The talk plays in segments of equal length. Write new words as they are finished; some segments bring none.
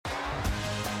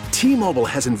T-Mobile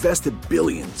has invested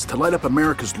billions to light up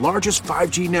America's largest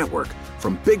 5G network,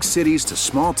 from big cities to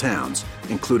small towns,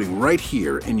 including right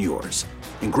here in yours.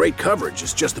 And great coverage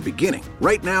is just the beginning.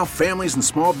 Right now, families and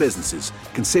small businesses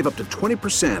can save up to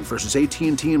 20% versus AT&T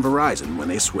and Verizon when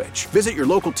they switch. Visit your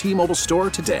local T-Mobile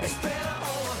store today.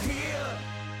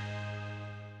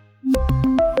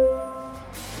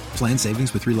 Plan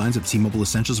savings with 3 lines of T-Mobile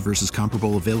Essentials versus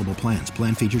comparable available plans.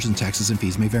 Plan features and taxes and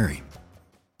fees may vary.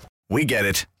 We get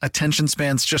it. Attention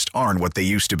spans just aren't what they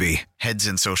used to be. Heads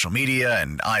in social media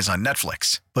and eyes on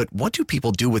Netflix. But what do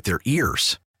people do with their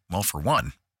ears? Well, for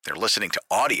one, they're listening to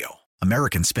audio.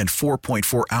 Americans spend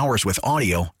 4.4 hours with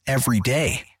audio every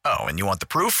day. Oh, and you want the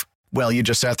proof? Well, you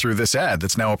just sat through this ad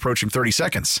that's now approaching 30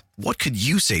 seconds. What could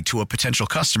you say to a potential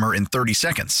customer in 30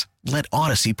 seconds? Let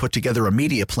Odyssey put together a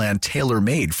media plan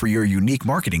tailor-made for your unique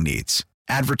marketing needs.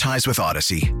 Advertise with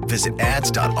Odyssey. Visit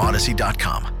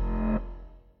ads.odyssey.com.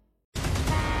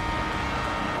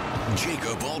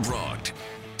 Jacob Albrocht,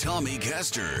 Tommy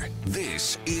Castor.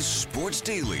 This is Sports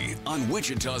Daily on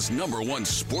Wichita's #1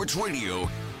 sports radio,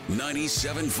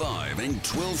 97.5 and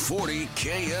 1240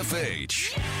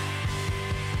 KFH.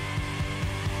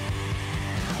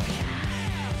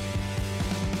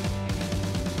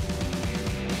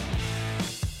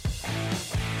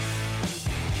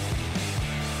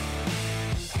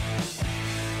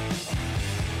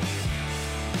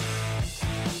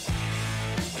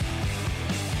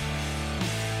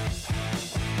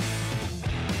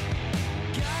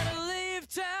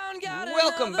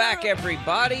 Welcome back,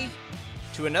 everybody,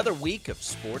 to another week of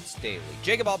Sports Daily.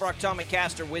 Jacob Albrocht, Tommy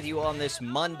Castor with you on this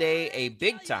Monday, a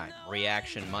big-time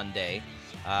Reaction Monday.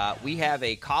 We have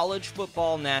a college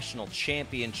football national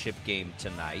championship game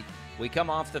tonight. We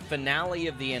come off the finale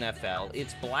of the NFL.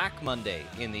 It's Black Monday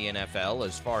in the NFL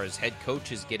as far as head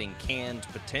coaches getting canned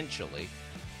potentially.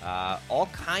 All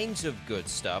kinds of good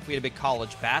stuff. We had a big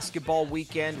college basketball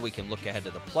weekend. We can look ahead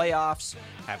to the playoffs.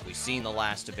 Have we seen the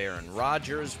last of Aaron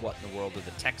Rodgers? What in the world are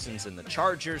the Texans and the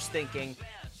Chargers thinking?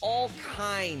 All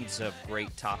kinds of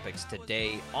great topics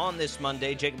today on this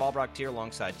Monday. Jacob Albrocht here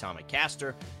alongside Tommy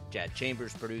Castor. Jad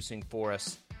Chambers producing for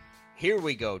us. Here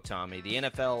we go, Tommy. The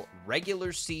NFL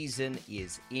regular season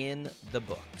is in the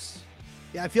books.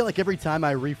 Yeah, I feel like every time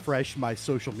I refresh my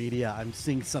social media, I'm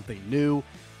seeing something new.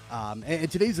 And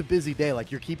today's a busy day.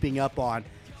 Like, you're keeping up on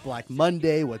Black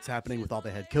Monday, what's happening with all the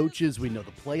head coaches. We know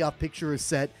the playoff picture is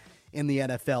set in the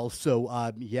NFL. So,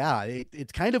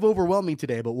 it's kind of overwhelming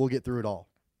today, but we'll get through it all.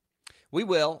 We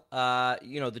will.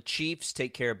 The Chiefs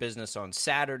take care of business on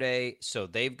Saturday, so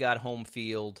they've got home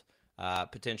field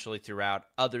potentially throughout,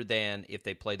 other than if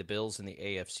they play the Bills in the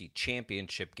AFC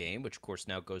Championship game, which, of course,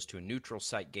 now goes to a neutral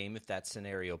site game if that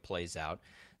scenario plays out.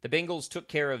 The Bengals took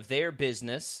care of their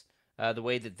business the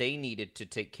way that they needed to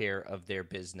take care of their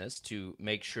business to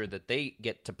make sure that they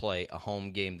get to play a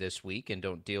home game this week and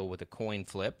don't deal with a coin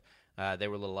flip. They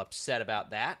were a little upset about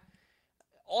that.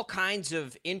 All kinds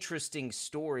of interesting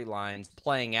storylines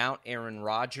playing out. Aaron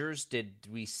Rodgers, did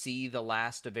we see the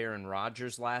last of Aaron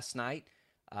Rodgers last night?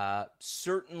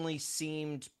 Certainly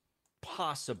seemed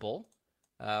possible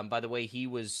by the way he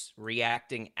was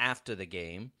reacting after the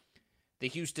game. The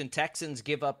Houston Texans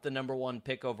give up the #1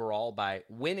 pick overall by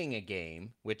winning a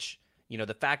game, which,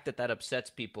 the fact that upsets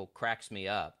people cracks me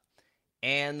up.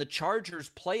 And the Chargers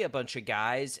play a bunch of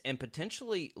guys and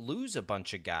potentially lose a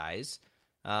bunch of guys.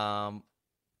 Mike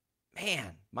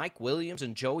Williams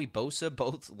and Joey Bosa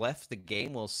both left the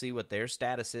game. We'll see what their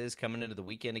status is coming into the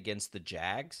weekend against the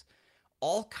Jags.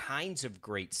 All kinds of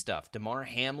great stuff. Damar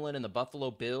Hamlin and the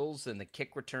Buffalo Bills and the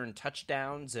kick return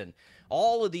touchdowns and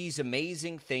all of these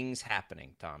amazing things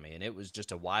happening, Tommy. And it was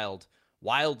just a wild,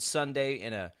 wild Sunday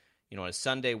in a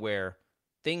Sunday where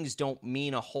things don't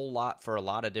mean a whole lot for a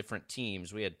lot of different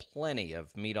teams. We had plenty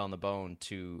of meat on the bone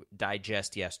to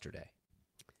digest yesterday.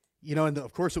 And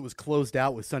of course it was closed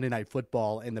out with Sunday Night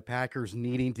Football and the Packers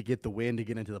needing to get the win to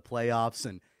get into the playoffs.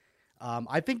 And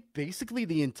I think basically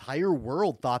the entire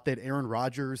world thought that Aaron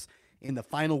Rodgers in the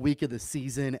final week of the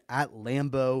season at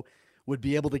Lambeau would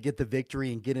be able to get the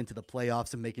victory and get into the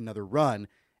playoffs and make another run.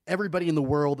 Everybody in the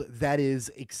world, that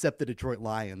is, except the Detroit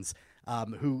Lions,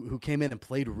 who came in and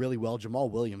played really well.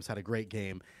 Jamal Williams had a great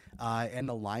game. And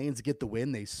the Lions get the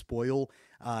win. They spoil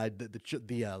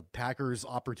the Packers'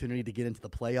 opportunity to get into the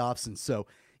playoffs. And so,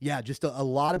 just a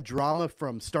lot of drama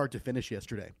from start to finish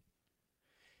yesterday.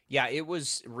 Yeah, it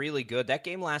was really good. That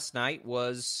game last night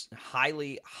was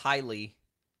highly, highly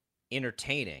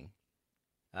entertaining.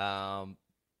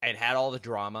 It had all the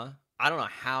drama. I don't know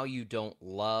how you don't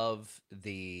love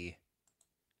the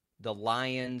the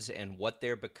Lions and what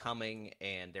they're becoming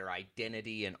and their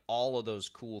identity and all of those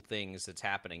cool things that's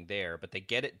happening there. But they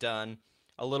get it done.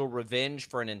 A little revenge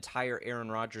for an entire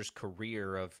Aaron Rodgers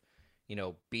career of,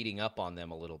 beating up on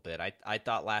them a little bit. I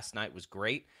thought last night was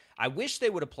great. I wish they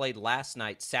would have played last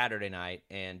night, Saturday night,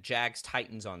 and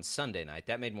Jags-Titans on Sunday night.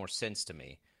 That made more sense to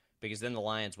me because then the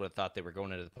Lions would have thought they were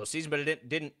going into the postseason, but it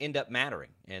didn't end up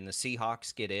mattering. And the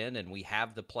Seahawks get in, and we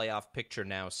have the playoff picture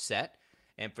now set.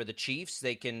 And for the Chiefs,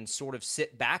 they can sort of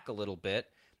sit back a little bit.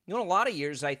 In a lot of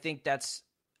years, I think that's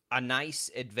a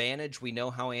nice advantage. We know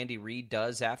how Andy Reid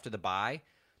does after the bye.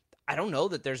 I don't know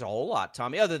that there's a whole lot,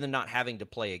 Tommy, other than not having to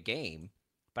play a game.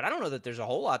 But I don't know that there's a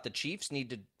whole lot the Chiefs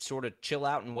need to sort of chill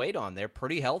out and wait on. They're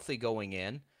pretty healthy going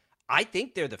in. I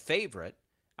think they're the favorite.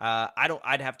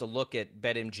 I'd have to look at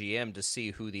BetMGM to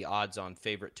see who the odds-on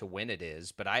favorite to win it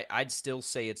is. But I'd still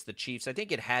say it's the Chiefs. I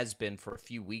think it has been for a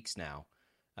few weeks now.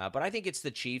 But I think it's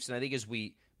the Chiefs, and I think as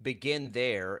we begin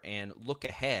there and look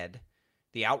ahead,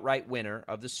 the outright winner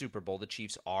of the Super Bowl, the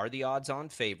Chiefs are the odds-on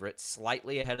favorite,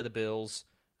 slightly ahead of the Bills,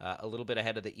 a little bit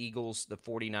ahead of the Eagles, the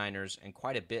 49ers, and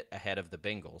quite a bit ahead of the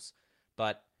Bengals.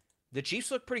 But the Chiefs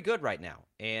look pretty good right now,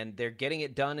 and they're getting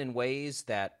it done in ways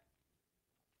that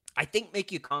I think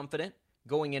make you confident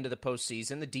going into the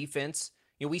postseason. The defense,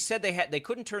 we said they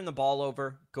couldn't turn the ball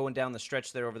over going down the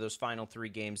stretch there over those final 3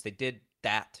 games. They did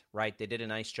that, right? They did a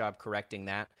nice job correcting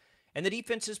that. And the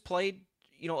defense has played,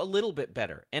 a little bit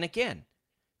better. And again,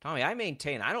 Tommy, I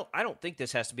maintain I don't think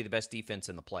this has to be the best defense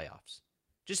in the playoffs.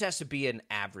 It just has to be an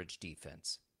average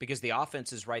defense because the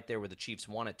offense is right there where the Chiefs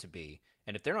want it to be.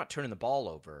 And if they're not turning the ball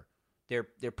over,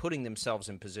 they're putting themselves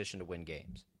in position to win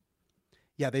games.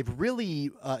 Yeah, they've really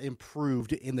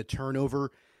improved in the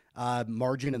turnover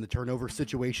margin and the turnover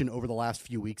situation over the last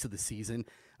few weeks of the season.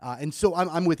 And so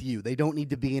I'm with you. They don't need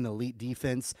to be an elite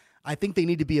defense. I think they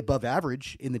need to be above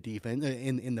average in the defense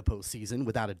in the postseason,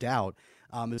 without a doubt,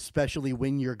 especially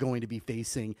when you're going to be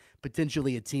facing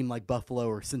potentially a team like Buffalo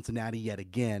or Cincinnati yet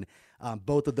again.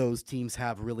 Both of those teams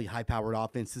have really high-powered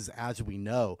offenses, as we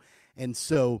know. And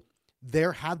so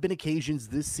there have been occasions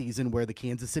this season where the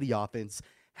Kansas City offense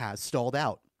has stalled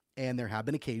out. And there have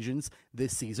been occasions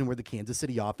this season where the Kansas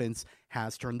City offense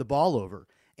has turned the ball over.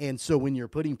 And so when you're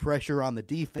putting pressure on the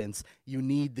defense, you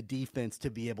need the defense to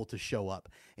be able to show up.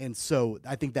 And so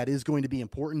I think that is going to be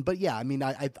important. But yeah, I mean,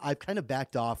 I've kind of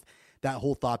backed off that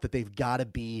whole thought that they've got to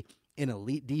be an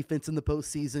elite defense in the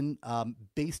postseason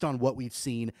based on what we've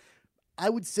seen. I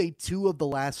would say 2 of the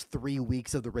last 3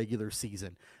 weeks of the regular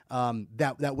season.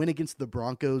 That win against the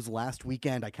Broncos last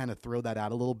weekend, I kind of throw that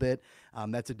out a little bit.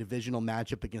 That's a divisional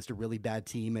matchup against a really bad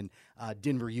team, and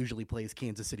Denver usually plays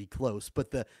Kansas City close.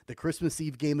 But the Christmas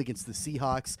Eve game against the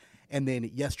Seahawks, and then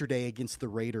yesterday against the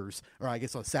Raiders, or I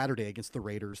guess on Saturday against the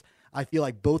Raiders, I feel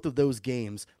like both of those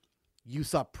games, you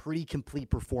saw pretty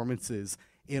complete performances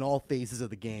in all phases of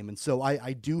the game. And so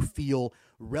I do feel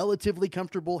relatively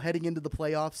comfortable heading into the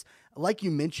playoffs. Like you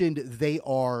mentioned, they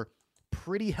are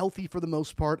pretty healthy for the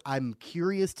most part. I'm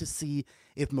curious to see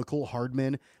if Mecole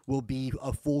Hardman will be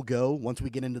a full go once we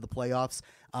get into the playoffs.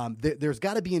 There's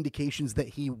got to be indications that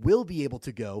he will be able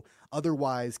to go.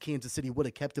 Otherwise, Kansas City would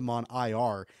have kept him on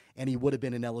IR, and he would have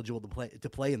been ineligible to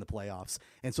play in the playoffs.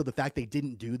 And so the fact they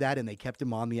didn't do that and they kept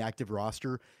him on the active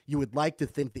roster, you would like to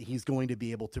think that he's going to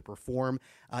be able to perform,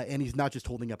 and he's not just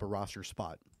holding up a roster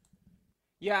spot.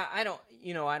 Yeah, I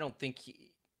don't think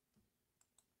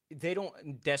they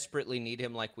don't desperately need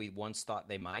him like we once thought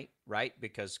they might, right?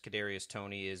 Because Kadarius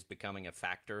Toney is becoming a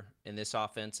factor in this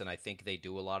offense, and I think they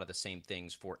do a lot of the same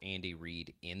things for Andy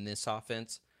Reid in this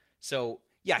offense. So,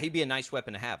 yeah, he'd be a nice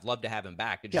weapon to have. Love to have him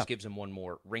back. It just gives him one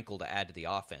more wrinkle to add to the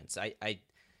offense.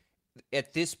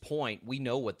 At this point, we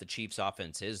know what the Chiefs'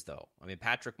 offense is, though. I mean,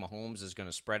 Patrick Mahomes is going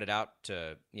to spread it out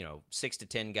to 6 to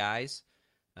 10 guys.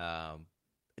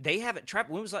 They haven't.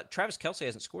 Travis Kelce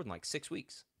hasn't scored in like 6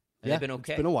 weeks. They've been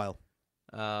okay. It's been a while.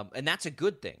 And that's a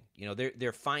good thing.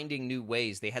 They're finding new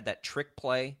ways. They had that trick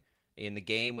play in the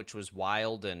game, which was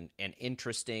wild and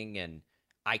interesting, and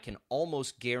I can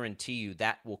almost guarantee you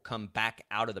that will come back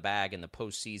out of the bag in the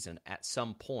postseason at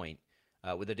some point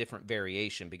with a different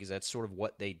variation, because that's sort of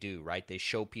what they do, right? They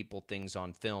show people things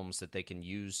on films that they can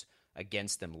use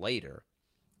against them later.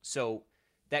 So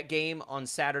that game on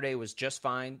Saturday was just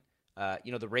fine.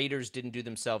 The Raiders didn't do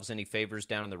themselves any favors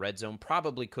down in the red zone.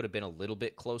 Probably could have been a little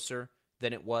bit closer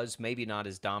than it was. Maybe not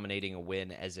as dominating a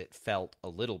win as it felt a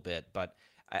little bit. But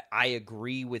I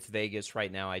agree with Vegas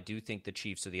right now. I do think the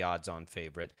Chiefs are the odds-on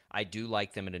favorite. I do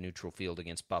like them in a neutral field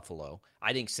against Buffalo.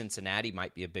 I think Cincinnati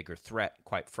might be a bigger threat,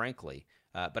 quite frankly.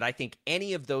 But I think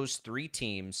any of those 3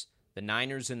 teams The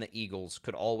Niners and the Eagles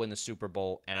could all win the Super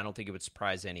Bowl, and I don't think it would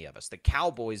surprise any of us. The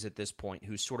Cowboys at this point,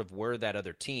 who sort of were that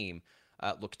other team,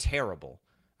 look terrible.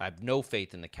 I have no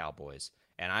faith in the Cowboys,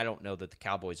 and I don't know that the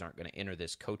Cowboys aren't going to enter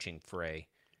this coaching fray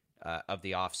of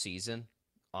the offseason.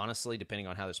 Honestly, depending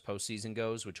on how this postseason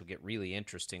goes, which will get really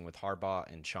interesting with Harbaugh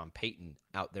and Sean Payton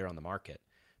out there on the market.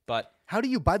 But how do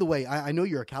you, by the way, I know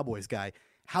you're a Cowboys guy.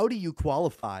 How do you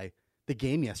qualify the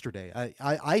game yesterday?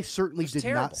 I certainly did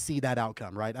not see that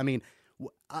outcome, right? I mean,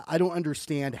 I don't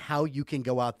understand how you can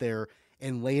go out there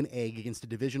and lay an egg against a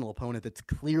divisional opponent that's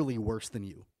clearly worse than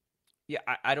you. Yeah,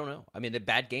 I don't know. I mean, the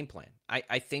bad game plan.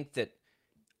 I think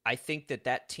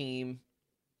that team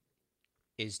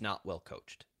is not well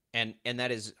coached. And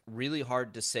that is really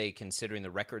hard to say considering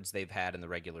the records they've had in the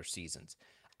regular seasons.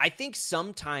 I think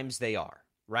sometimes they are,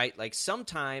 right? Like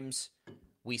sometimes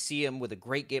we see them with a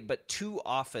great game, but too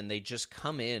often they just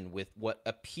come in with what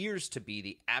appears to be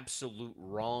the absolute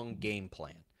wrong game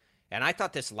plan. And I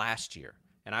thought this last year,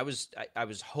 and I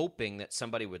was hoping that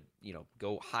somebody would,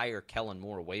 go hire Kellen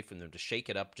Moore away from them to shake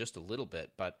it up just a little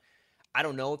bit. But I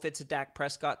don't know if it's a Dak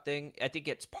Prescott thing. I think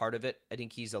it's part of it. I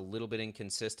think he's a little bit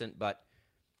inconsistent, but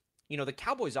the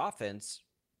Cowboys offense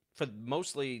for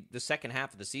mostly the second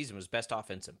half of the season was best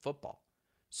offense in football.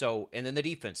 So, and then the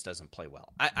defense doesn't play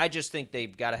well. I just think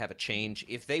they've got to have a change.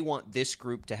 If they want this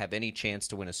group to have any chance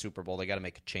to win a Super Bowl, they got to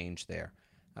make a change there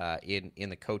in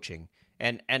the coaching.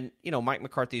 And Mike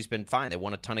McCarthy's been fine. They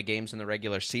won a ton of games in the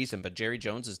regular season, but Jerry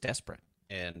Jones is desperate,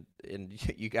 and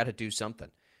you got to do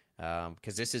something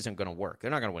because this isn't going to work.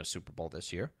 They're not going to win a Super Bowl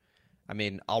this year. I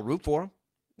mean, I'll root for them.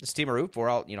 This team I root for,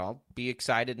 I'll be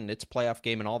excited, and it's a playoff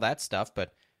game and all that stuff,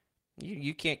 but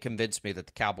you can't convince me that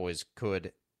the Cowboys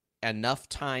could enough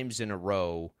times in a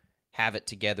row have it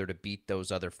together to beat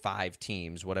those other 5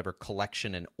 teams, whatever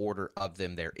collection and order of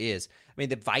them there is. I mean,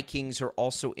 the Vikings are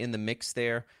also in the mix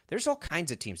there. There's all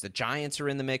kinds of teams. The Giants are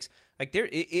in the mix. Like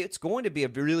it's going to be a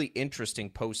really interesting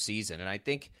postseason, and I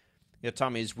think,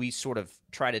 Tommy, as we sort of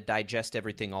try to digest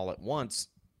everything all at once,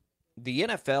 the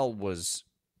NFL was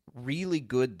really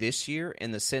good this year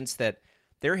in the sense that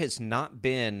there has not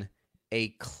been a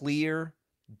clear,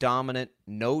 dominant,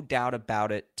 no doubt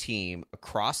about it team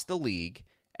across the league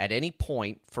at any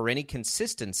point for any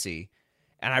consistency.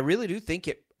 And I really do think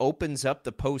it opens up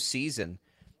the postseason.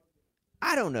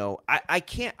 I don't know.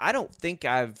 I don't think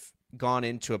I've gone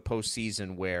into a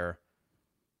postseason where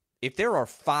if there are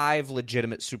 5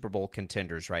 legitimate Super Bowl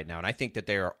contenders right now, and I think that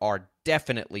there are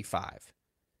definitely 5,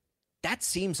 that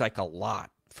seems like a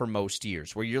lot for most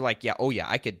years where you're like,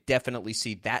 I could definitely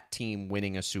see that team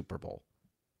winning a Super Bowl.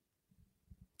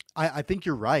 I think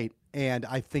you're right. And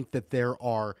I think that there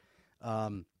are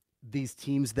these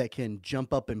teams that can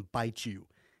jump up and bite you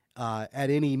at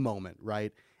any moment,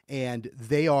 right? And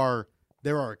there are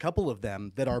a couple of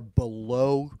them that are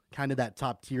below kind of that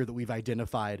top tier that we've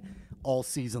identified all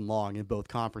season long in both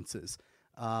conferences.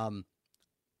 I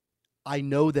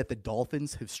know that the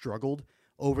Dolphins have struggled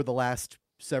over the last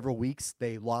several weeks.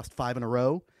 They lost 5 in a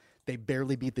row. They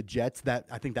barely beat the Jets.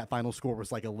 I think that final score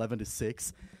was like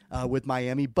 11-6 with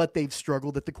Miami, but they've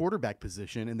struggled at the quarterback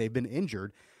position and they've been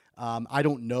injured. I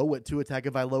don't know what Tua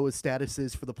Tagovailoa's status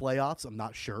is for the playoffs. I'm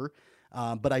not sure.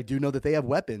 But I do know that they have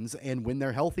weapons, and when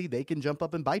they're healthy, they can jump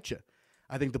up and bite you.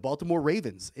 I think the Baltimore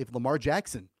Ravens, if Lamar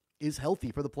Jackson is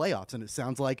healthy for the playoffs, and it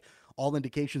sounds like all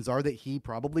indications are that he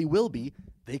probably will be,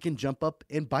 they can jump up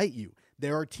and bite you.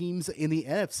 There are teams in the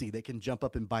NFC that can jump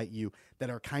up and bite you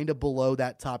that are kind of below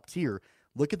that top tier.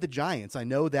 Look at the Giants. I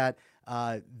know that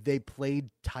they played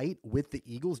tight with the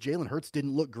Eagles. Jalen Hurts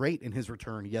didn't look great in his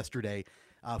return yesterday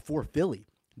for Philly.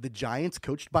 The Giants,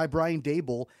 coached by Brian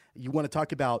Daboll, you want to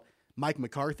talk about Mike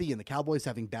McCarthy and the Cowboys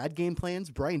having bad game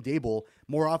plans. Brian Daboll,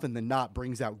 more often than not,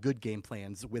 brings out good game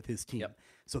plans with his team. Yep.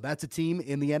 So that's a team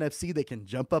in the NFC that can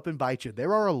jump up and bite you.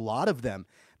 There are a lot of them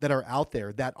that are out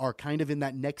there that are kind of in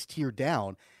that next tier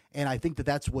down, and I think that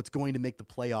that's what's going to make the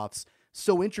playoffs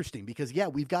so interesting because,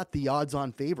 we've got the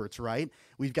odds-on favorites, right?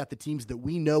 We've got the teams that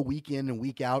we know week in and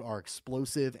week out are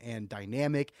explosive and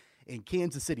dynamic. In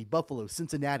Kansas City, Buffalo,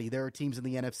 Cincinnati, there are teams in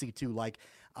the NFC too, like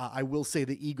I will say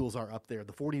the Eagles are up there.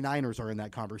 The 49ers are in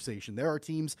that conversation. There are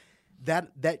teams that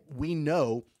we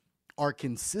know are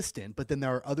consistent, but then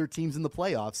there are other teams in the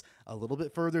playoffs a little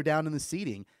bit further down in the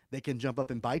seeding that can jump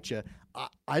up and bite you.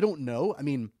 I don't know. I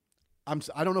mean,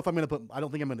 I don't know if I'm going to put – I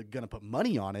don't think I'm going to put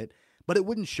money on it, but it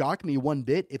wouldn't shock me one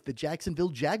bit if the Jacksonville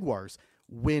Jaguars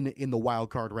win in the wild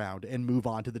card round and move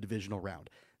on to the divisional round.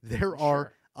 There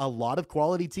are a lot of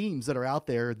quality teams that are out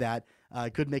there that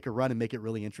could make a run and make it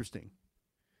really interesting.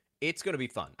 It's going to be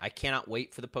fun. I cannot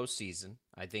wait for the postseason.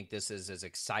 I think this is as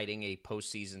exciting a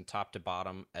postseason top to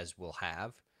bottom as we'll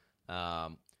have.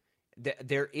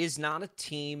 There is not a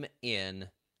team in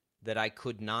that I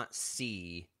could not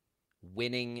see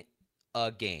winning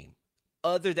a game.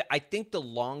 Other than, I think the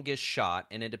longest shot,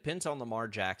 and it depends on Lamar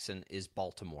Jackson, is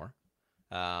Baltimore.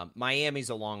 Miami's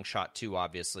a long shot too,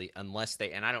 obviously, unless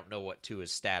they, and I don't know what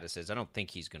Tua's status is. I don't think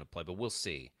he's going to play, but we'll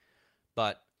see.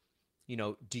 But,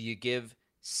 do you give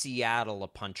Seattle a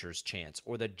puncher's chance,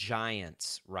 or the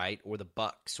Giants, right, or the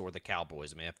Bucks, or the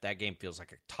Cowboys? I mean, if that game feels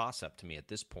like a toss-up to me at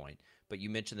this point. But you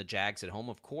mentioned the Jags at home,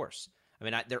 of course. I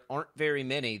mean, there aren't very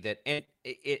many that, and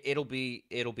it'll be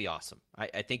awesome.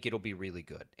 I think it'll be really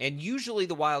good. And usually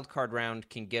the wild card round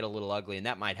can get a little ugly, and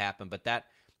that might happen. But that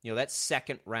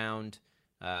second round,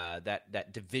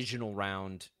 that divisional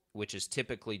round, which is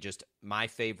typically just my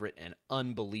favorite and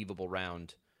unbelievable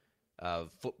round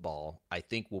of football, I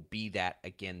think will be that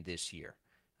again this year.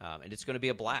 And it's going to be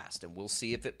a blast, and we'll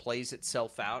see if it plays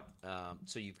itself out.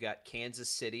 So you've got Kansas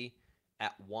City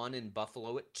at 1 and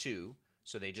Buffalo at 2.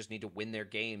 So they just need to win their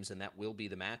games, and that will be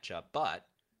the matchup. But,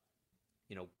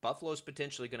 Buffalo's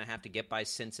potentially going to have to get by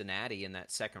Cincinnati in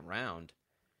that second round.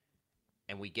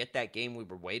 And we get that game we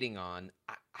were waiting on.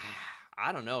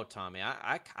 I don't know, Tommy.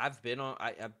 I've been on.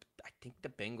 I think the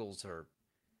Bengals are.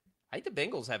 I think the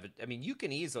Bengals have. I mean, you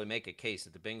can easily make a case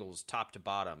that the Bengals, top to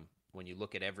bottom, when you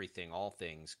look at everything, all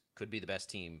things, could be the best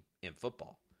team in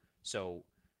football. So,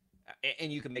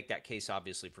 and you can make that case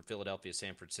obviously for Philadelphia,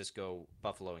 San Francisco,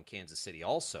 Buffalo, and Kansas City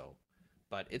also.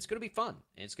 But it's going to be fun.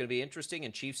 And it's going to be interesting,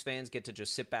 and Chiefs fans get to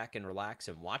just sit back and relax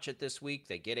and watch it this week.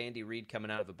 They get Andy Reid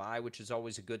coming out of a bye, which is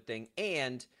always a good thing.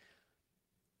 And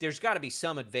there's got to be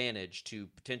some advantage to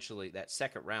potentially that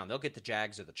second round. They'll get the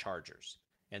Jags or the Chargers.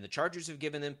 And the Chargers have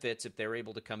given them fits if they're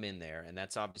able to come in there, and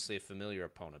that's obviously a familiar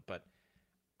opponent. But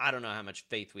I don't know how much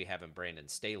faith we have in Brandon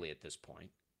Staley at this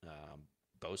point.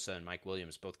 Bosa and Mike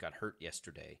Williams both got hurt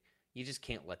yesterday. You just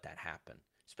can't let that happen.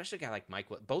 Especially a guy like Mike.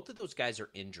 Both of those guys are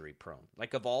injury prone.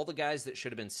 Like, of all the guys that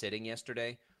should have been sitting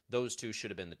yesterday, those two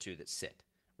should have been the two that sit,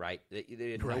 right?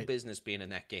 They had no business being in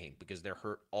that game because they're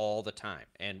hurt all the time.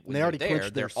 And when they already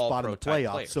clinched their spot in the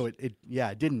playoffs, players. so it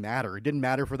didn't matter. It didn't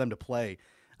matter for them to play.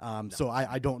 No. So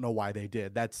I don't know why they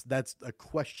did. That's a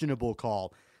questionable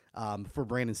call for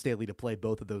Brandon Staley to play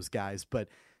both of those guys. But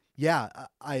yeah,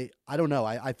 I don't know.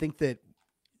 I think that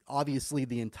obviously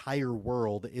the entire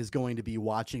world is going to be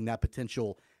watching that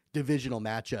potential divisional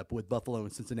matchup with Buffalo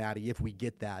and Cincinnati if we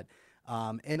get that.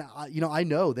 And I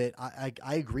know that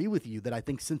I agree with you that I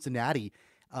think Cincinnati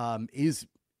is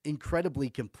incredibly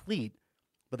complete,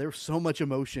 but there's so much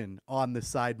emotion on the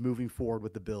side moving forward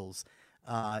with the Bills.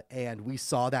 And we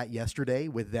saw that yesterday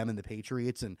with them and the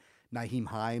Patriots and Nyheim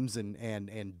Hines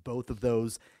and both of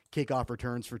those kickoff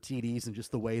returns for TDs and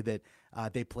just the way that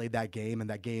they played that game, and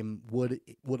that game would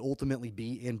ultimately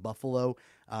be in Buffalo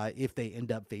if they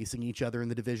end up facing each other in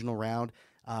the divisional round.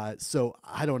 So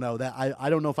I don't know that I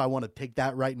don't know if I want to pick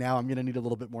that right now. I'm going to need a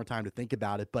little bit more time to think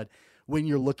about it. But when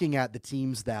you're looking at the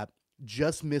teams that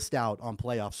just missed out on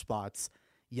playoff spots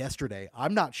yesterday,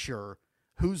 I'm not sure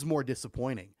who's more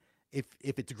disappointing, if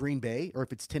it's Green Bay or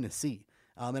if it's Tennessee.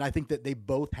 And I think that they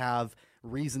both have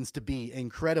reasons to be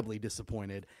incredibly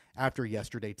disappointed after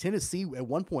yesterday. Tennessee, at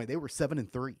one point, they were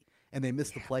 7-3, and they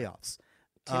missed the playoffs.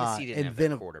 Tennessee didn't have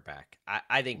their quarterback.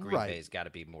 I think Green Bay's got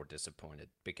to be more disappointed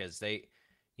because they,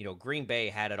 Green Bay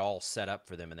had it all set up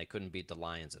for them, and they couldn't beat the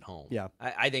Lions at home. Yeah,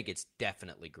 I think it's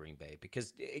definitely Green Bay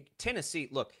because Tennessee,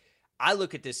 look, I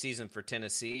look at this season for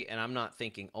Tennessee, and I'm not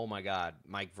thinking, oh, my God,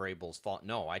 Mike Vrabel's fault.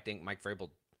 No, I think Mike Vrabel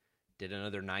did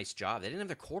another nice job. They didn't have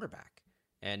their quarterback.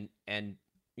 And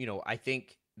I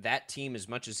think that team, as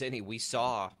much as any, we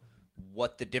saw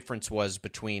what the difference was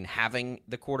between having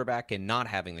the quarterback and not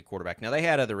having the quarterback. Now, they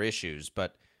had other issues,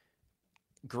 but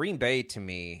Green Bay, to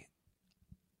me,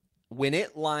 when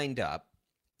it lined up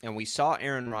and we saw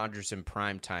Aaron Rodgers in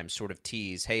primetime sort of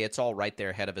tease, hey, it's all right there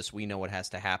ahead of us. We know what has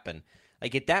to happen.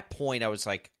 Like, at that point, I was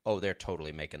like, oh, they're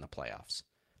totally making the playoffs.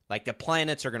 Like, the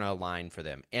planets are going to align for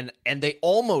them. And they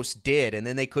almost did, and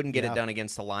then they couldn't get it done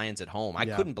against the Lions at home. I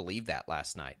couldn't believe that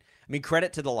last night. I mean,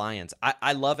 credit to the Lions.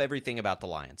 I love everything about the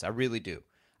Lions. I really do.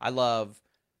 I love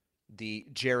the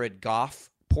Jared Goff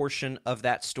portion of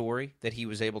that story, that he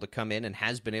was able to come in and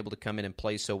has been able to come in and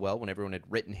play so well when everyone had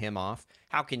written him off.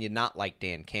 How can you not like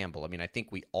Dan Campbell? I mean, I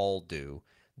think we all do.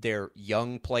 Their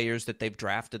young players that they've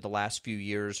drafted the last few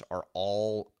years are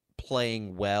all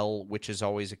playing well, which is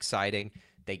always exciting.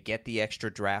 They get the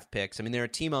extra draft picks. I mean, they're a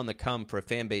team on the come for a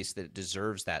fan base that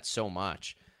deserves that so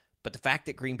much. But the fact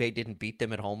that Green Bay didn't beat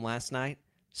them at home last night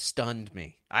stunned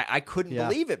me. I couldn't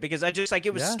believe it because I just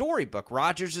it was storybook.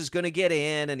 Rodgers is going to get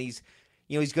in, and he's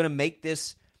going to make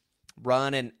this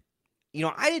run. And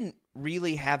I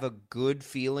really have a good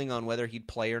feeling on whether he'd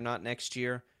play or not next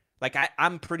year. Like,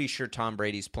 I'm pretty sure Tom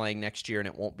Brady's playing next year and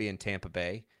it won't be in Tampa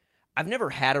Bay. I've never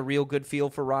had a real good feel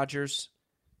for Rodgers.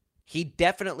 He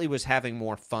definitely was having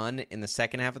more fun in the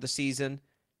second half of the season,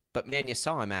 but man, you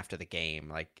saw him after the game.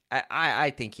 Like,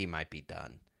 I think he might be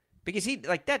done because they're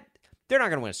not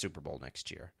going to win a Super Bowl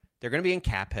next year. They're going to be in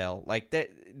cap hell. Like,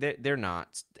 they're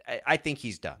not. I think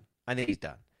he's done. I think he's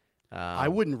done. I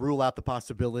wouldn't rule out the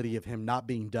possibility of him not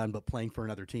being done, but playing for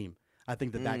another team. I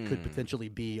think that could potentially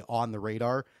be on the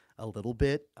radar a little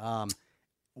bit.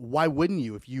 Why wouldn't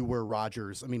you if you were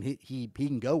Rodgers? I mean, he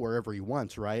can go wherever he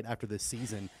wants, right, after this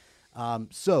season.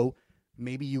 So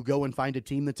maybe you go and find a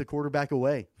team that's a quarterback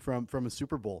away from a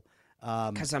Super Bowl.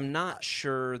 Because I'm not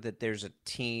sure that there's a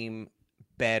team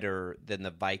better than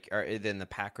the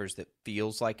Packers that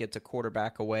feels like it's a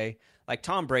quarterback away. Like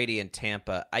Tom Brady in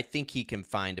Tampa, I think he can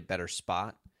find a better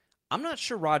spot. I'm not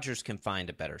sure Rodgers can find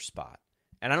a better spot.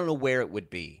 And I don't know where it would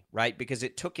be, right? Because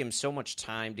it took him so much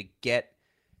time to get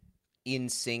in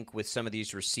sync with some of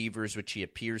these receivers, which he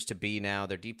appears to be now.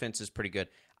 Their defense is pretty good.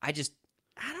 I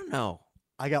don't know.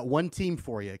 I got one team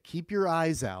for you. Keep your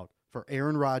eyes out for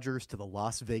Aaron Rodgers to the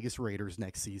Las Vegas Raiders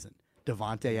next season.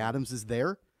 Davante Adams is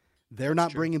there. They're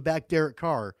not bringing back Derek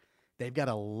Carr. They've got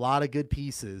a lot of good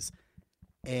pieces.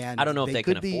 And I don't know if they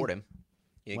can afford him.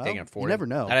 You think they can afford him? You never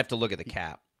know. I'd have to look at the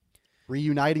cap.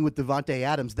 Reuniting with Davante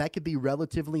Adams, that could be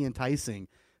relatively enticing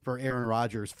for Aaron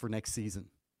Rodgers for next season.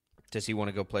 Does he want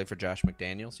to go play for Josh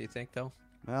McDaniels, you think, though?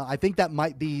 Well, I think that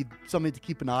might be something to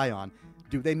keep an eye on.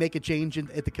 Do they make a change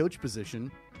at the coach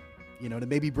position, to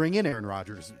maybe bring in Aaron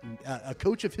Rodgers, a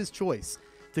coach of his choice,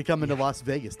 to come into Las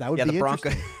Vegas? That would be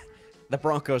interesting. The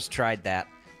Broncos tried that.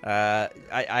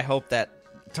 I hope that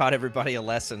taught everybody a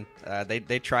lesson.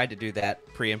 They tried to do that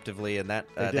preemptively, and that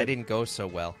didn't go so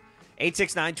well.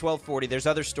 869-1240. There's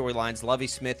other storylines. Lovie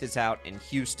Smith is out in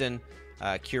Houston.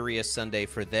 Curious Sunday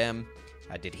for them.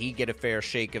 Did he get a fair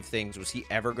shake of things? Was he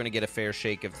ever going to get a fair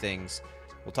shake of things?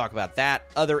 We'll talk about that.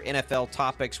 Other NFL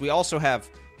topics. We also have,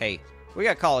 we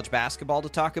got college basketball to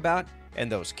talk about,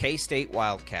 and those K-State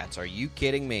Wildcats. Are you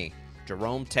kidding me?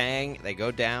 Jerome Tang, they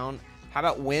go down. How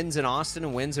about wins in Austin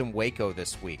and wins in Waco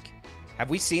this week?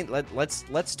 Have we seen?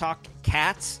 Let's talk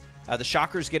Cats. The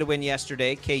Shockers get a win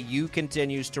yesterday. KU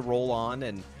continues to roll on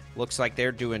and looks like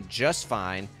they're doing just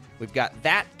fine. We've got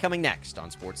that coming next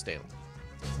on Sports Daily.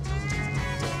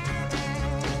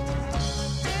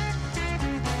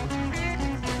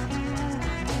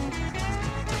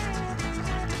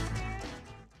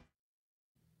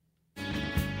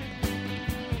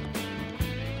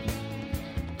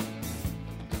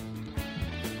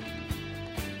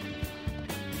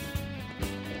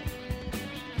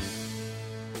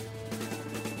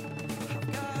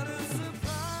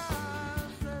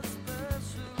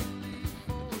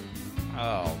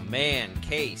 Oh, man,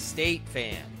 K-State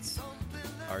fans.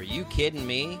 Are you kidding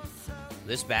me?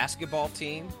 This basketball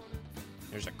team,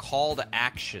 there's a call to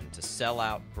action to sell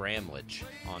out Bramlage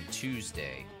on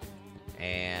Tuesday.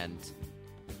 And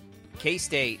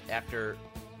K-State, after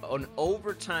an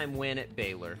overtime win at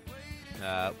Baylor,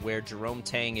 where Jerome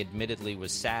Tang admittedly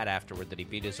was sad afterward that he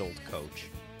beat his old coach,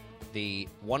 the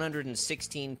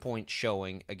 116-point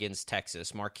showing against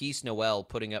Texas, Marquise Noel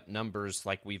putting up numbers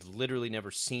like we've literally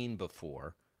never seen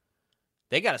before.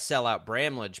 They got to sell out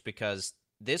Bramlage because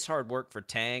this hard work for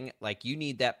Tang, like you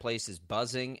need that place is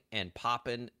buzzing and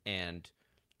popping and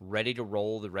ready to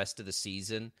roll the rest of the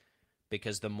season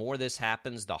because the more this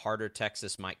happens, the harder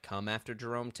Texas might come after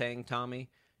Jerome Tang, Tommy.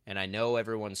 And I know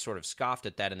everyone sort of scoffed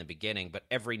at that in the beginning, but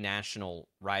every national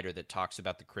writer that talks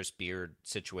about the Chris Beard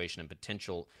situation and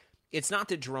potential, it's not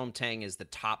that Jerome Tang is the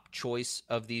top choice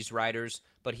of these writers,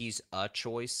 but he's a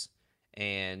choice.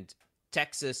 And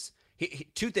Texas,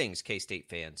 two things, K-State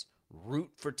fans.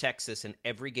 Root for Texas in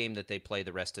every game that they play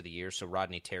the rest of the year so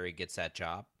Rodney Terry gets that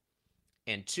job.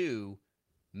 And two,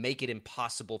 make it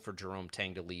impossible for Jerome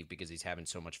Tang to leave because he's having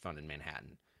so much fun in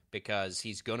Manhattan. Because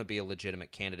he's going to be a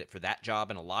legitimate candidate for that job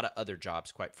and a lot of other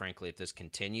jobs, quite frankly, if this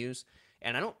continues.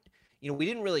 And we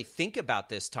didn't really think about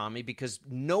this, Tommy, because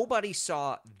nobody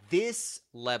saw this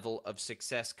level of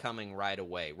success coming right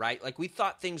away, right? Like we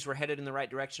thought things were headed in the right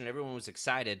direction. Everyone was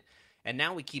excited. And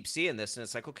now we keep seeing this, and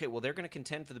it's like, okay, well, they're going to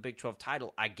contend for the Big 12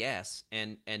 title, I guess.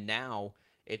 And now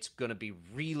it's going to be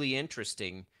really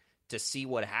interesting to see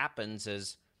what happens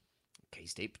as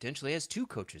K-State potentially has two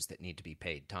coaches that need to be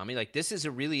paid, Tommy. Like, this is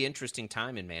a really interesting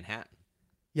time in Manhattan.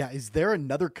 Yeah, is there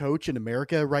another coach in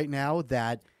America right now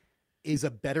that is a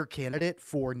better candidate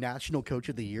for National Coach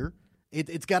of the Year?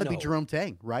 It's got to be Jerome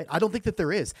Tang, right? I don't think that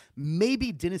there is.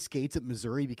 Maybe Dennis Gates at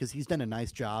Missouri because he's done a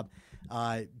nice job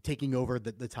taking over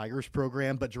the Tigers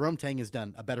program, but Jerome Tang has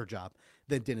done a better job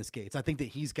than Dennis Gates. I think that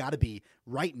he's got to be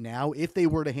right now, if they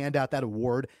were to hand out that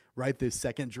award right this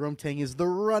second, Jerome Tang is the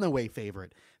runaway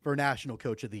favorite for National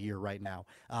Coach of the Year right now.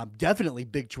 Definitely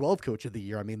Big 12 Coach of the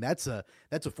Year. I mean, that's a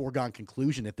foregone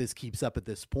conclusion if this keeps up at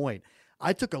this point.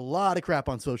 I took a lot of crap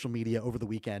on social media over the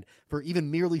weekend for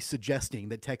even merely suggesting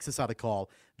that Texas ought to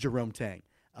call Jerome Tang.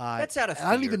 That's out of fear,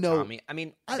 I don't even know. Tommy. I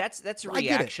mean, that's a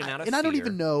reaction out of fear. And I don't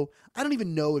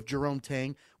even know if Jerome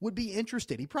Tang would be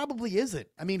interested. He probably isn't.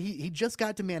 I mean, he just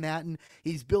got to Manhattan.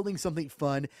 He's building something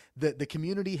fun. The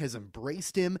community has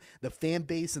embraced him. The fan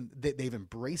base, and they've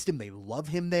embraced him. They love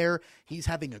him there. He's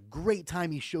having a great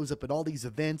time. He shows up at all these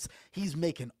events. He's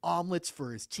making omelets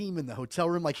for his team in the hotel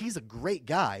room. Like, he's a great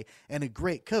guy and a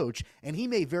great coach. And he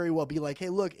may very well be like, hey,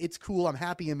 look, it's cool. I'm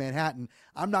happy in Manhattan.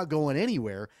 I'm not going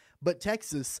anywhere. But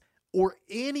Texas, or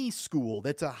any school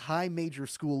that's a high major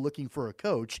school looking for a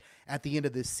coach at the end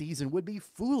of this season, would be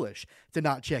foolish to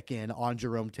not check in on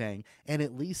Jerome Tang and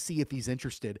at least see if he's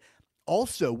interested.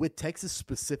 Also, with Texas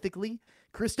specifically,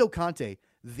 Cristo Conte,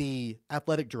 the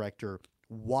athletic director,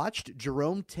 watched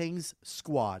Jerome Tang's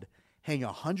squad hang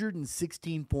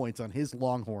 116 points on his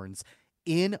Longhorns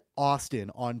in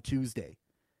Austin on Tuesday.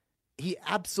 He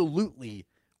absolutely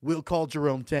will call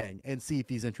Jerome Tang and see if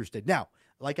he's interested. Now,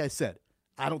 like I said,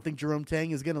 I don't think Jerome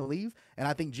Tang is going to leave, and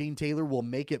I think Gene Taylor will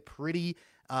make it pretty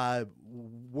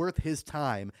worth his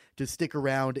time to stick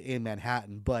around in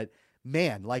Manhattan. But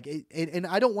man, like, and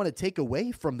I don't want to take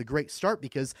away from the great start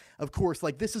because, of course,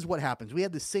 like, this is what happens. We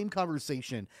had the same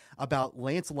conversation about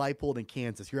Lance Leipold in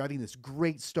Kansas. You're having this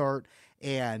great start,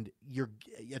 and you're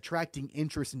attracting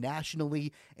interest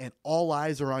nationally, and all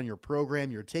eyes are on your program.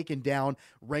 You're taking down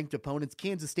ranked opponents.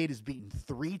 Kansas State has beaten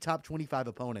 3 top 25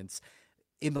 opponents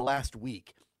in the last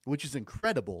week, which is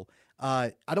incredible.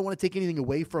 I don't want to take anything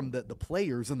away from the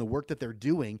players and the work that they're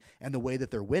doing and the way that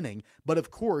they're winning. But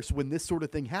of course, when this sort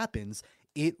of thing happens,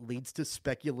 it leads to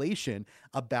speculation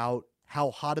about how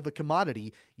hot of a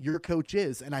commodity your coach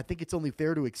is. And I think it's only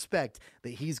fair to expect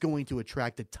that he's going to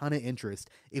attract a ton of interest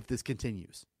if this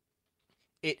continues.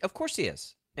 Of course he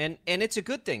is. And it's a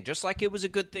good thing, just like it was a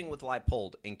good thing with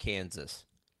Leipold in Kansas.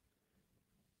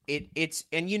 It's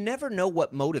and you never know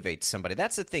what motivates somebody.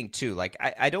 That's the thing too. Like,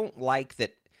 I don't like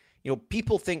that,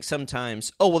 people think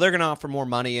sometimes, oh, well, they're going to offer more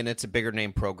money and it's a bigger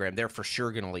name program, they're for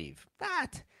sure going to leave.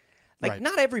 Right.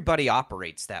 Not everybody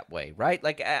operates that way, right?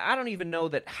 Like, I don't even know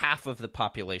that half of the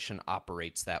population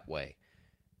operates that way.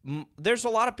 There's a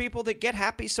lot of people that get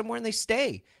happy somewhere and they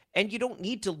stay. And you don't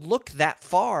need to look that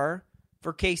far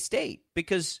for K-State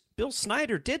because Bill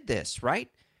Snyder did this, right?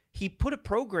 He put a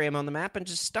program on the map and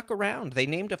just stuck around. They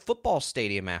named a football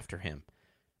stadium after him.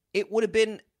 It would have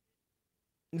been,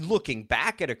 looking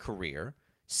back at a career,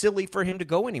 silly for him to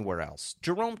go anywhere else.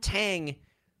 Jerome Tang,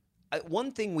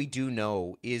 one thing we do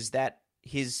know is that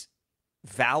his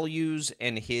values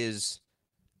and his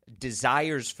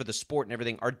desires for the sport and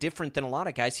everything are different than a lot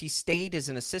of guys. He stayed as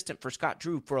an assistant for Scott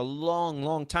Drew for a long,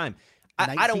 long time.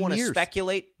 I don't want to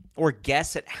speculate or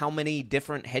guess at how many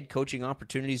different head coaching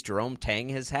opportunities Jerome Tang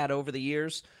has had over the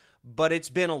years, but it's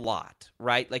been a lot,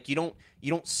 right? Like, you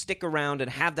don't stick around and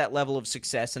have that level of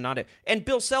success and not it. And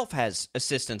Bill Self has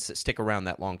assistants that stick around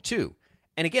that long too.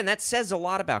 And again, that says a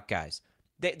lot about guys.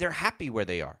 They're happy where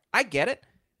they are. I get it.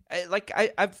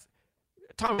 I've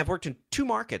worked in 2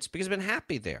 markets because I've been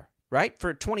happy there, right?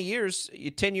 For 20 years,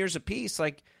 10 years apiece,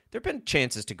 like, there have been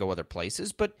chances to go other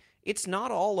places, but it's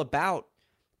not all about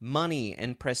money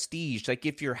and prestige. Like,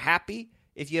 if you're happy,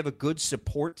 if you have a good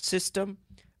support system,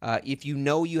 if you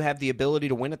know you have the ability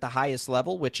to win at the highest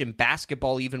level, which in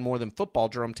basketball even more than football,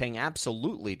 Jerome Tang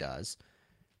absolutely does,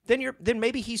 then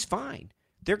maybe he's fine.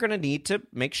 They're going to need to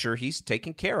make sure he's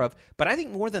taken care of. But I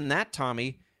think more than that,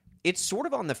 Tommy, it's sort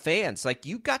of on the fans. Like,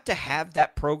 you got to have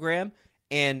that program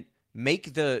and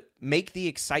make the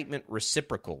excitement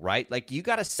reciprocal, right? Like, you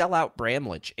got to sell out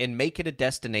Bramlage and make it a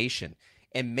destination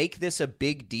and make this a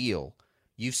big deal.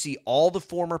 You see all the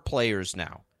former players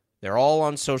now. They're all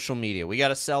on social media. We got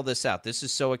to sell this out. This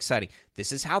is so exciting.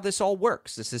 This is how this all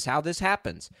works. This is how this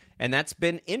happens. And that's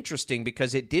been interesting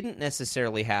because it didn't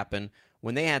necessarily happen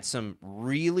when they had some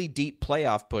really deep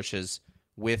playoff pushes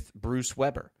with Bruce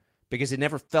Weber because it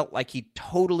never felt like he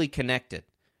totally connected.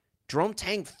 Jerome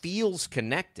Tang feels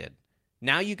connected.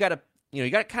 Now you got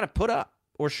to kind of put up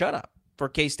or shut up for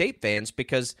K-State fans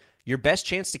because your best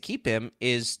chance to keep him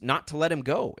is not to let him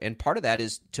go. And part of that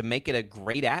is to make it a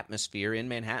great atmosphere in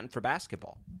Manhattan for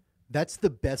basketball. That's the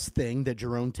best thing that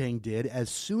Jerome Tang did as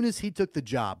soon as he took the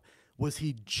job was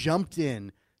he jumped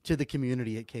in to the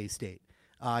community at K-State.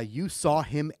 You saw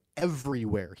him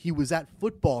everywhere. He was at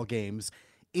football games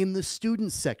in the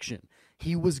student section.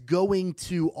 He was going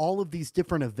to all of these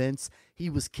different events. He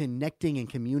was connecting and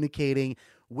communicating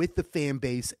with the fan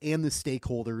base and the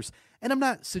stakeholders. And I'm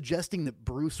not suggesting that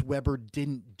Bruce Weber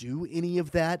didn't do any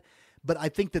of that, but I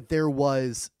think that there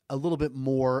was a little bit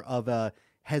more of a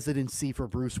hesitancy for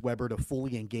Bruce Weber to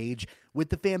fully engage with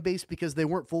the fan base because they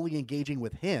weren't fully engaging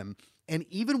with him. And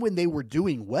even when they were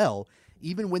doing well,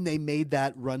 even when they made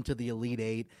that run to the Elite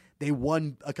Eight, they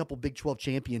won a couple Big 12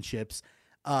 championships,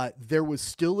 there was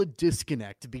still a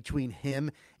disconnect between him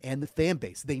and the fan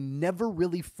base. They never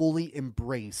really fully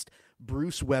embraced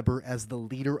Bruce Weber as the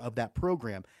leader of that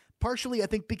program. Partially, I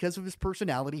think, because of his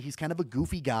personality. He's kind of a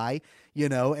goofy guy,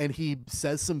 and he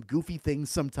says some goofy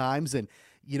things sometimes. And,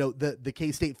 the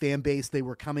K-State fan base, they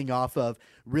were coming off of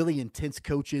really intense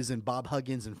coaches and Bob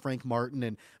Huggins and Frank Martin,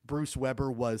 and Bruce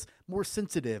Weber was more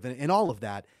sensitive and all of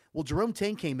that. Well, Jerome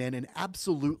Tang came in and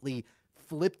absolutely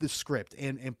flipped the script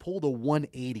and pulled a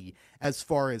 180 as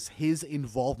far as his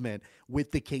involvement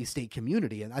with the K-State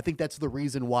community. And I think that's the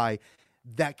reason why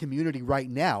that community right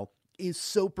now is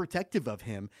so protective of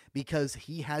him, because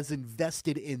he has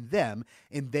invested in them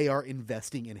and they are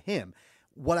investing in him.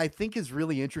 What I think is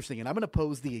really interesting, and I'm going to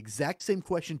pose the exact same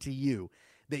question to you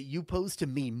that you posed to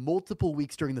me multiple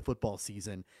weeks during the football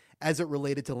season as it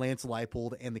related to Lance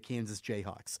Leipold and the Kansas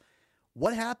Jayhawks.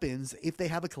 What happens if they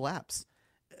have a collapse?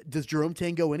 Does Jerome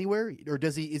Tang go anywhere, or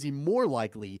is he more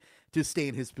likely to stay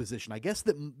in his position? I guess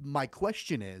that my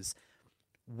question is,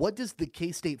 what does the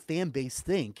K-State fan base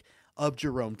think of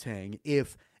Jerome Tang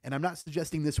if, and I'm not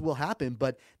suggesting this will happen,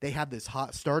 but they have this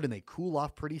hot start and they cool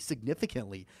off pretty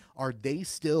significantly? Are they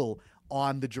still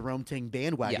on the Jerome Tang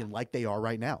bandwagon like they are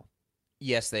right now?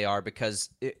 Yes, they are, because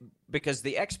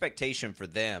the expectation for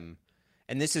them,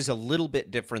 and this is a little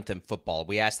bit different than football.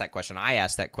 We asked that question. I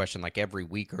asked that question like every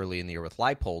week early in the year with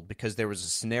Leipold, because there was a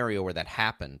scenario where that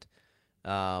happened.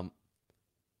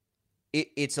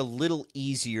 It's a little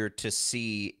easier to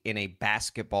see in a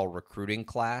basketball recruiting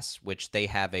class, which they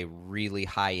have a really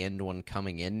high-end one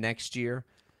coming in next year.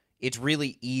 It's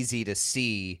really easy to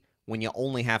see when you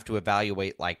only have to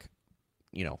evaluate 4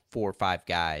 or 5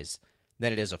 guys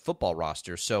than it is a football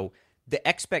roster. So the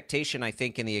expectation, I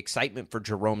think, and the excitement for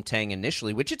Jerome Tang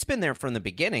initially, which it's been there from the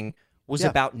beginning, was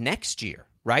about next year,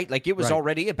 right? Like it was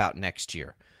already about next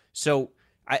year. So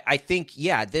I think,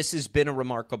 this has been a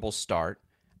remarkable start.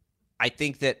 I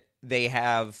think that they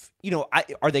have,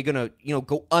 are they going to,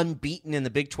 go unbeaten in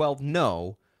the Big 12?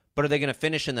 No. But are they going to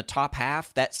finish in the top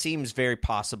half? That seems very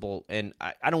possible. And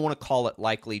I don't want to call it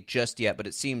likely just yet, but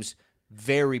it seems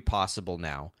very possible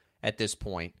now at this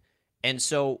point. And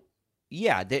so,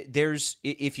 there's,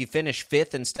 if you finish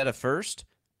 5th instead of 1st,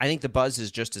 I think the buzz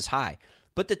is just as high.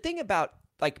 But the thing about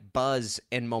buzz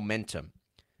and momentum,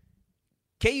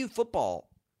 KU football,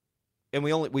 and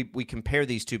we compare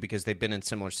these two because they've been in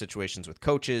similar situations with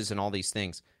coaches and all these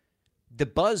things. The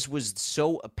buzz was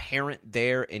so apparent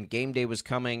there, and game day was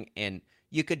coming, and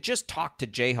you could just talk to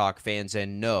Jayhawk fans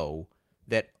and know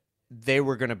that they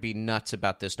were going to be nuts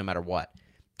about this no matter what.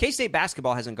 K-State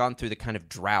basketball hasn't gone through the kind of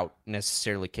drought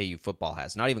necessarily KU football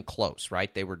has. Not even close,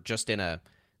 right? They were just in an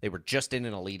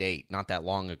Elite Eight not that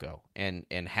long ago, and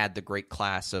had the great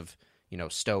class of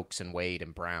Stokes and Wade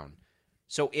and Brown.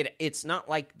 So it's not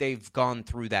like they've gone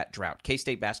through that drought.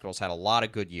 K-State basketball's had a lot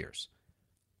of good years.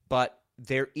 But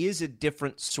there is a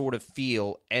different sort of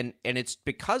feel, and it's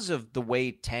because of the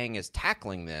way Tang is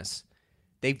tackling this.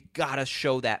 They've got to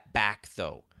show that back,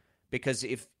 though. Because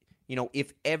if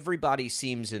everybody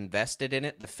seems invested in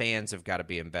it, the fans have got to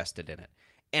be invested in it.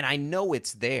 And I know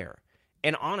it's there.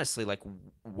 And honestly,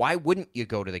 why wouldn't you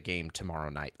go to the game tomorrow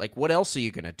night? What else are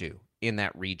you going to do in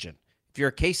that region? If you're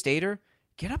a K-Stater,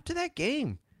 get up to that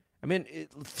game. I mean,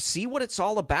 see what it's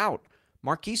all about.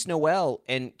 Marquise Noel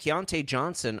and Keontae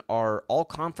Johnson are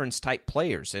all-conference type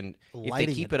players, and if they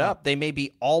keep it up, they may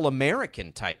be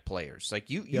all-American type players.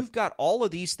 You've got all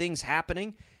of these things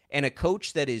happening, and a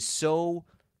coach that is so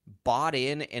bought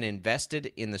in and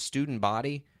invested in the student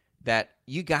body that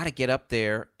you got to get up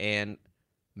there and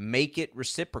make it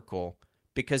reciprocal,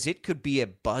 because it could be a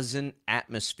buzzing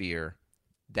atmosphere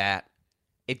that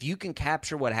if you can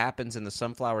capture what happens in the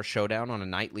Sunflower Showdown on a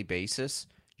nightly basis,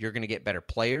 you're going to get better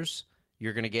players.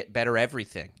 You're going to get better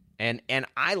everything. And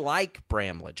I like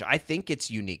Bramlage. I think it's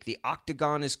unique. The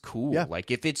Octagon is cool. Yeah.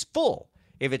 If it's full.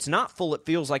 If it's not full, it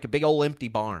feels like a big old empty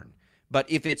barn. But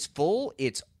if it's full,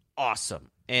 it's awesome.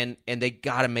 And they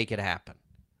got to make it happen.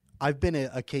 I've been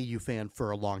a KU fan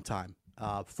for a long time,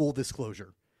 full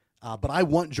disclosure. But I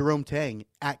want Jerome Tang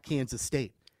at Kansas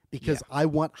State, because I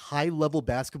want high-level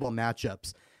basketball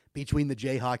matchups between the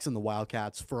Jayhawks and the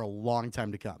Wildcats for a long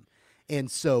time to come. And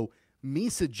so me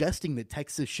suggesting that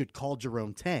Texas should call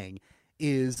Jerome Tang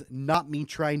is not me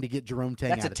trying to get Jerome Tang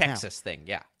That's out a of town. Texas thing,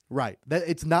 yeah. Right.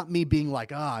 It's not me being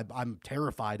like, I'm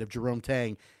terrified of Jerome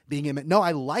Tang being in. No,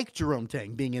 I like Jerome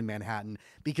Tang being in Manhattan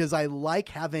because I like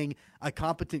having a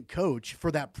competent coach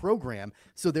for that program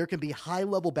so there can be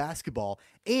high-level basketball.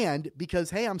 And because,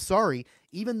 hey, I'm sorry,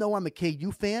 even though I'm a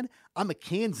KU fan, I'm a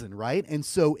Kansan, right? And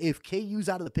so if KU's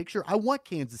out of the picture, I want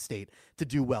Kansas State to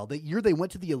do well. That year they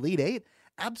went to the Elite Eight,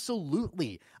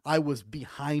 absolutely, I was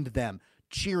behind them,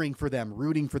 cheering for them,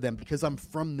 rooting for them because I'm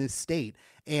from this state.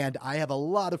 And I have a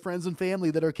lot of friends and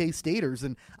family that are K-Staters,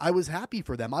 and I was happy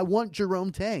for them. I want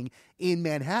Jerome Tang in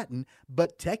Manhattan,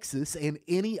 but Texas and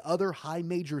any other high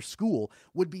major school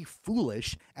would be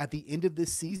foolish at the end of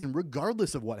this season,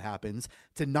 regardless of what happens,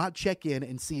 to not check in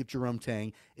and see if Jerome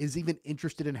Tang is even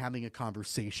interested in having a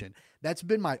conversation. That's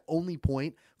been my only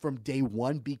point from day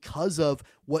one because of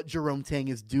what Jerome Tang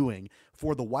is doing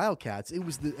for the Wildcats. It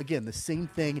was, the same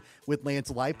thing with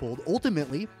Lance Leipold.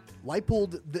 Ultimately,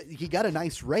 Leipold, he got a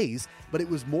nice raise, but it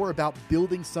was more about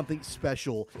building something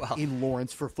special in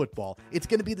Lawrence for football. It's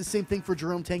going to be the same thing for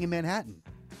Jerome Tang in Manhattan.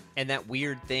 And that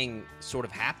weird thing sort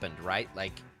of happened, right?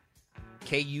 Like,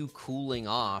 KU cooling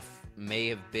off may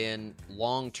have been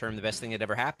long-term the best thing that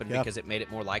ever happened because it made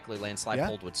it more likely Lance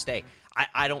Leipold would stay.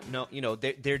 I don't know. You know,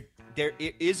 there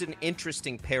is an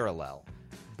interesting parallel,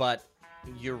 but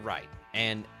you're right.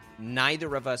 And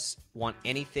neither of us want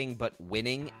anything but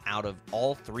winning out of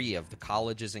all three of the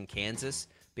colleges in Kansas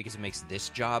because it makes this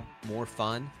job more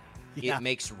fun. Yeah. It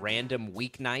makes random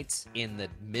weeknights in the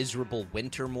miserable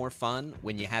winter more fun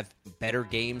when you have better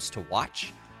games to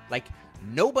watch. Like,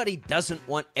 nobody doesn't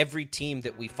want every team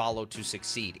that we follow to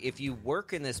succeed. If you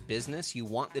work in this business, you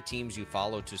want the teams you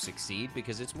follow to succeed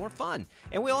because it's more fun.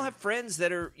 And we all have friends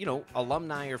that are,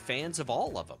 alumni or fans of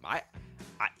all of them. I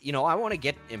want to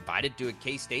get invited to a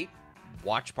K-State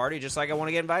watch party just like I want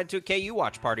to get invited to a KU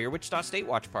watch party or Wichita State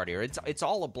watch party. Or it's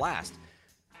all a blast.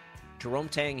 Jerome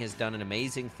Tang has done an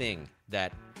amazing thing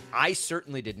that I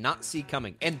certainly did not see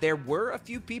coming. And there were a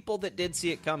few people that did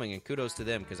see it coming, and kudos to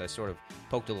them because I sort of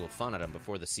poked a little fun at them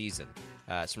before the season.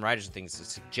 Some writers and things that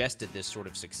suggested this sort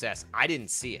of success. I didn't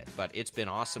see it, but it's been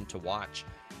awesome to watch.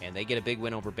 And they get a big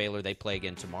win over Baylor. They play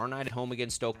again tomorrow night at home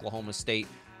against Oklahoma State.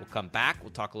 We'll come back.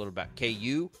 We'll talk a little about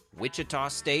KU, Wichita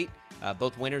State,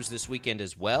 both winners this weekend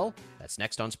as well. That's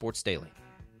next on Sports Daily.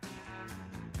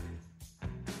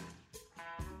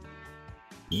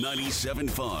 97.5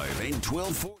 and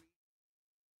 1240.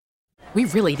 We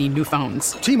really need new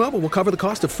phones. T-Mobile will cover the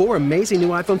cost of 4 amazing new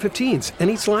iPhone 15s, and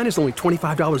each line is only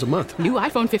 $25 a month. New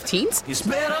iPhone 15s? It's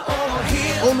better over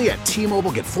here. Only at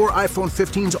T-Mobile, get 4 iPhone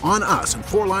 15s on us and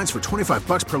 4 lines for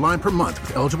 $25 per line per month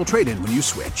with eligible trade-in when you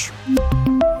switch.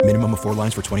 Minimum of 4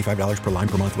 lines for $25 per line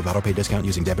per month with autopay discount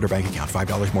using debit or bank account.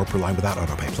 $5 more per line without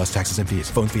autopay, plus taxes and fees.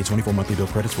 Phone fee at 24 monthly bill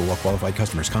credits for well-qualified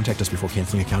customers. Contact us before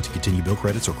canceling account to continue bill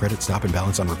credits or credit stop and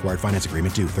balance on required finance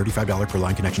agreement due. $35 per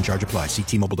line connection charge applies. See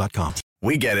T-Mobile.com.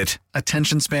 We get it.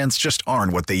 Attention spans just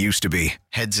aren't what they used to be.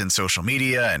 Heads in social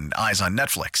media and eyes on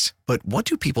Netflix. But what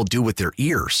do people do with their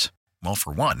ears? Well,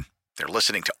 for one, they're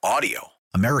listening to audio.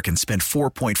 Americans spend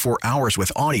 4.4 hours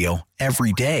with audio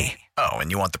every day. Oh,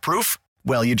 and you want the proof?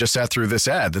 Well, you just sat through this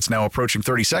ad that's now approaching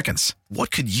 30 seconds.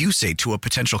 What could you say to a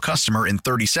potential customer in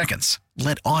 30 seconds?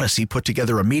 Let Odyssey put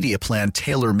together a media plan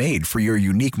tailor-made for your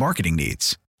unique marketing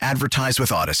needs. Advertise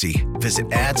with Odyssey.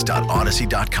 Visit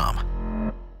ads.odyssey.com.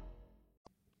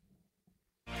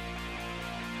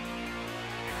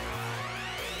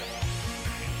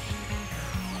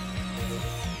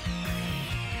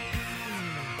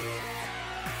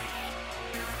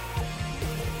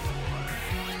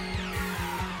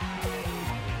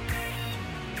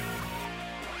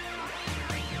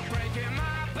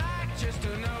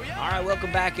 All right,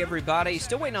 welcome back, everybody.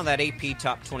 Still waiting on that AP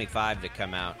Top 25 to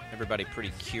come out. Everybody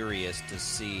pretty curious to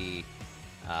see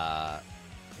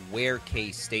where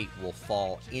K-State will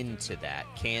fall into that.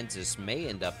 Kansas may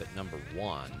end up at number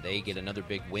 1. They get another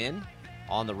big win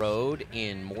on the road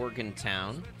in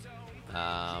Morgantown.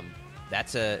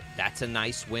 That's a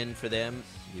nice win for them.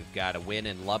 You've got a win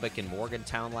in Lubbock and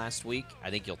Morgantown last week. I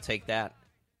think you'll take that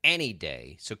any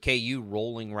day. So KU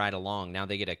rolling right along. Now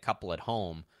they get a couple at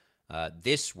home.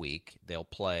 This week, they'll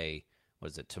play,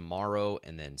 tomorrow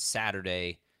and then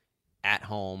Saturday at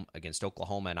home against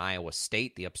Oklahoma and Iowa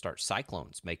State. The upstart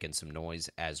Cyclones making some noise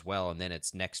as well. And then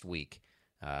it's next week.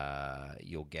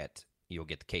 You'll get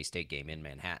the K-State game in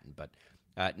Manhattan. But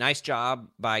nice job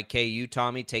by KU,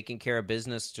 Tommy, taking care of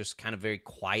business, just kind of very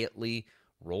quietly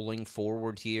rolling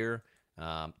forward here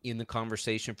in the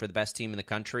conversation for the best team in the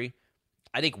country.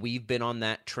 I think we've been on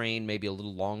that train maybe a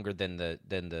little longer than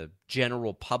the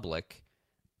general public.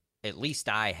 At least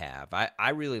I have. I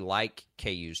really like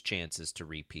KU's chances to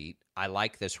repeat. I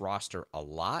like this roster a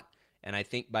lot, and I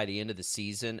think by the end of the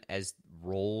season, as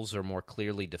roles are more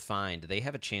clearly defined, they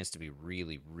have a chance to be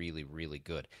really, really, really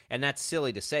good. And that's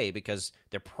silly to say because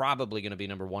they're probably going to be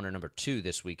number 1 or number 2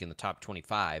 this week in the top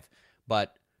 25,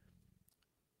 but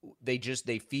they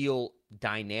feel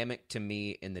dynamic to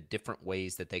me in the different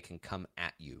ways that they can come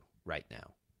at you right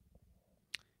now.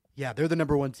 Yeah, they're the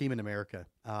number 1 team in America.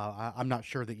 I'm not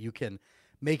sure that you can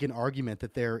make an argument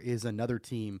that there is another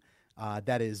team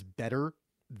that is better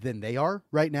than they are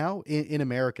right now in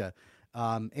America.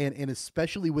 And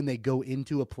especially when they go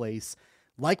into a place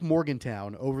like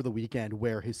Morgantown over the weekend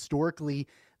where historically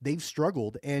they've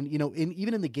struggled. And,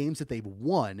 even in the games that they've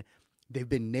won, they've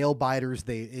been nail biters.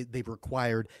 They've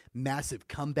required massive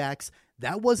comebacks.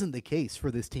 That wasn't the case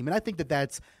for this team. And I think that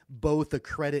that's both a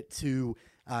credit to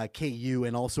KU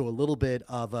and also a little bit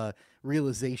of a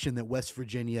realization that West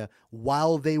Virginia,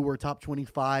 while they were top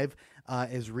 25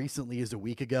 as recently as a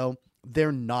week ago,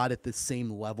 they're not at the same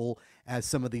level as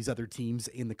some of these other teams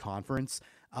in the conference.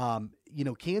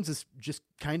 Kansas just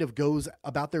kind of goes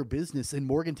about their business in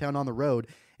Morgantown on the road,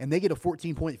 and they get a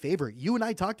 14-point favorite. You and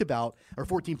I talked about, or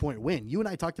 14-point win. You and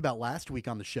I talked about last week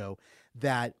on the show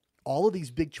that all of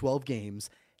these Big 12 games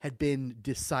had been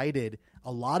decided,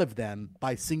 a lot of them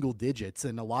by single digits,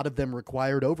 and a lot of them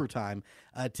required overtime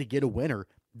to get a winner.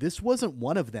 This wasn't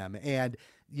one of them. And,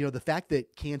 the fact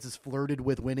that Kansas flirted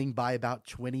with winning by about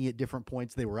 20 at different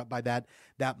points, they were up by that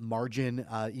margin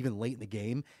even late in the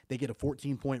game. They get a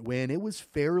 14-point win. It was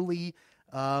fairly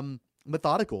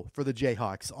methodical for the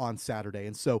Jayhawks on Saturday.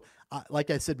 And so, like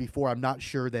I said before, I'm not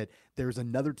sure that there's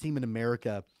another team in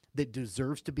America that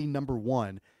deserves to be number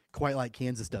 1 quite like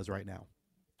Kansas does right now.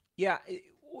 Yeah,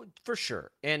 for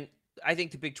sure. And I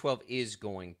think the Big 12 is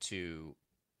going to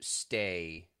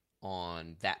stay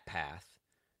on that path.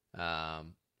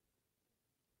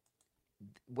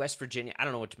 West Virginia, I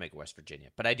don't know what to make of West Virginia,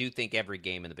 but I do think every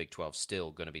game in the Big 12 is still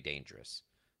going to be dangerous,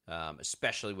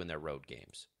 especially when they're road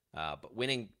games. But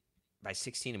winning by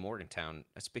 16 in Morgantown,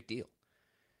 that's a big deal.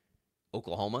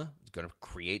 Oklahoma is going to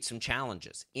create some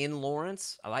challenges. In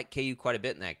Lawrence, I like KU quite a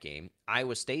bit in that game.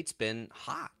 Iowa State's been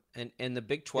hot. And the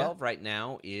Big 12 right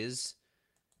now is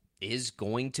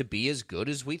going to be as good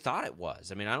as we thought it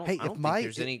was. I mean, I don't think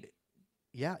there's any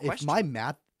question.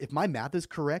 If my math is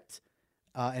correct,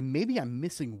 and maybe I'm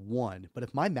missing one, but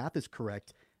if my math is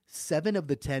correct, 7 of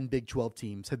the 10 Big 12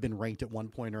 teams have been ranked at one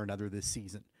point or another this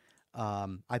season.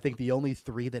 I think the only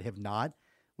 3 that have not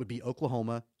would be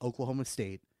Oklahoma, Oklahoma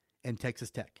State, and Texas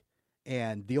Tech.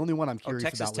 And the only one I'm curious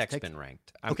Texas about Tech's was been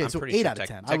ranked. so 8 out of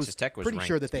 10. Texas Tech was pretty ranked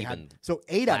sure that they had. So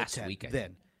 8 out of 10 week,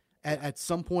 then at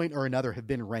some point or another have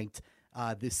been ranked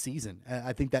this season.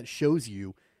 I think that shows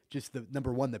you just the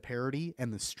number one, the parity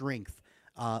and the strength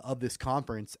of this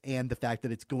conference, and the fact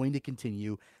that it's going to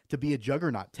continue to be a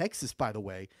juggernaut. Texas, by the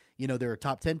way, they're a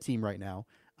top 10 team right now.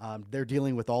 They're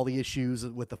dealing with all the issues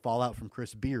with the fallout from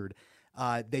Chris Beard.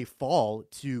 They fall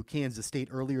to Kansas State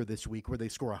earlier this week where they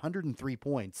score 103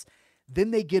 points.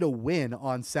 Then they get a win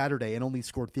on Saturday and only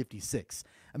scored 56.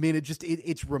 I mean,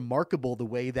 it's remarkable the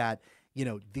way that,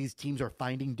 these teams are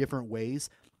finding different ways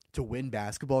to win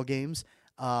basketball games.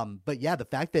 But yeah, the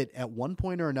fact that at one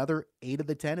point or another, 8 of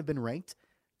the 10 have been ranked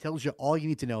tells you all you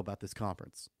need to know about this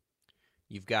conference.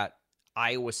 You've got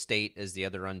Iowa State as the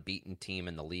other unbeaten team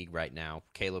in the league right now.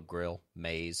 Caleb Grill,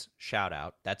 Mays, shout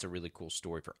out. That's a really cool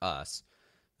story for us.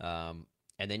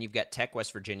 And then you've got Tech,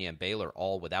 West Virginia, and Baylor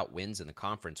all without wins in the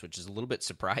conference, which is a little bit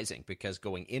surprising because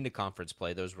going into conference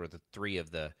play, those were the 3 of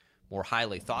the more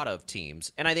highly thought of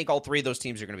teams. And I think all 3 of those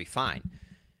teams are going to be fine.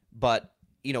 But,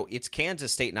 it's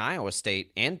Kansas State and Iowa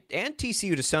State and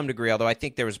TCU to some degree, although I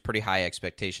think there was a pretty high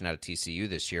expectation out of TCU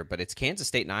this year. But it's Kansas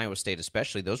State and Iowa State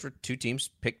especially. Those were 2 teams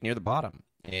picked near the bottom,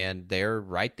 and they're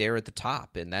right there at the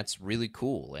top, and that's really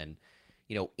cool. And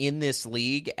in this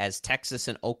league, as Texas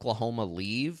and Oklahoma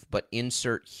leave, but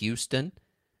insert Houston,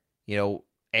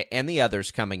 and the others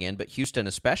coming in, but Houston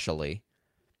especially,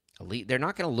 they're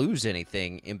not going to lose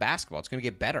anything in basketball. It's going to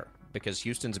get better because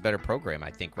Houston's a better program, I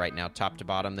think, right now, top to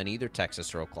bottom, than either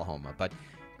Texas or Oklahoma. But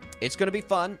it's going to be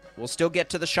fun. We'll still get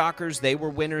to the shockers. They were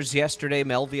winners yesterday.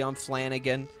 Melvion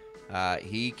Flanagan,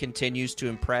 he continues to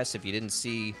impress. If you didn't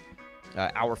see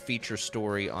our feature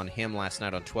story on him last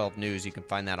night on 12 News, you can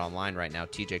find that online right now.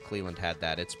 TJ Cleveland had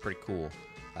that. It's pretty cool.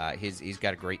 He's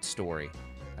got a great story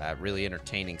Really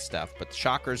entertaining stuff. But the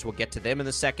Shockers, we'll get to them in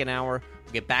the second hour.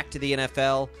 We'll get back to the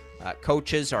NFL.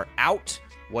 Coaches are out.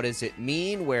 What does it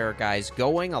mean? Where are guys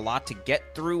going? A lot to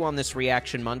get through on this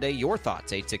Reaction Monday. Your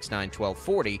thoughts,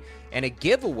 869-1240. And a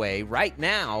giveaway right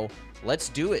now. Let's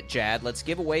do it, Jad. Let's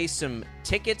give away some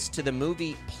tickets to the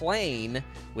movie Plane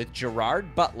with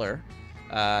Gerard Butler.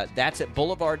 That's at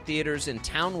Boulevard Theaters in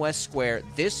Town West Square.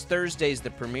 This Thursday is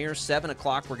the premiere, 7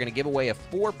 o'clock. We're going to give away a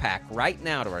 4-pack right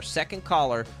now to our second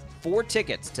caller. 4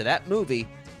 tickets to that movie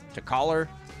to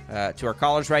our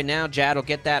callers right now. Jad will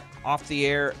get that off the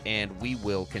air, and we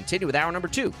will continue with hour number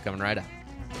 2 coming right up.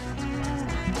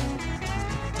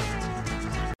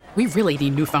 We really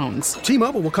need new phones.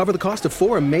 T-Mobile will cover the cost of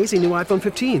 4 amazing new iPhone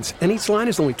 15s, and each line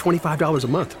is only $25 a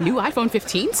month. New iPhone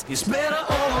 15s? It's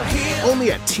better over here.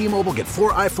 Only at T-Mobile, get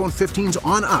 4 iPhone 15s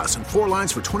on us and 4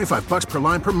 lines for $25 per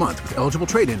line per month with eligible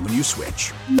trade-in when you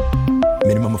switch.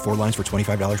 Minimum of 4 lines for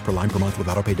 $25 per line per month with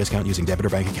autopay discount using debit or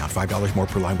bank account. $5 more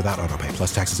per line without autopay,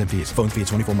 plus taxes and fees. Phone fee at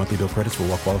 24 monthly bill credits for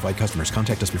well-qualified customers.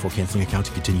 Contact us before canceling account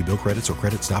to continue bill credits or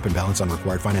credit stop and balance on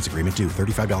required finance agreement due.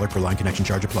 $35 per line connection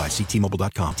charge applies. See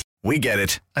T-Mobile.com. We get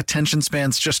it. Attention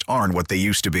spans just aren't what they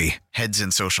used to be. Heads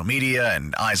in social media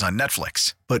and eyes on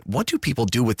Netflix. But what do people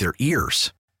do with their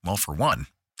ears? Well, for one,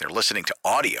 they're listening to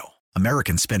audio.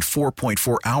 Americans spend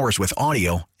 4.4 hours with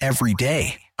audio every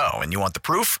day. Oh, and you want the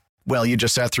proof? Well, you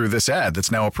just sat through this ad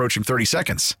that's now approaching 30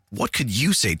 seconds. What could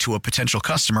you say to a potential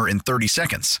customer in 30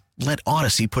 seconds? Let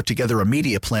Odyssey put together a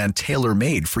media plan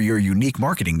tailor-made for your unique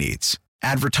marketing needs.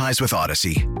 Advertise with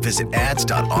Odyssey. Visit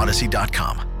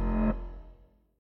ads.odyssey.com.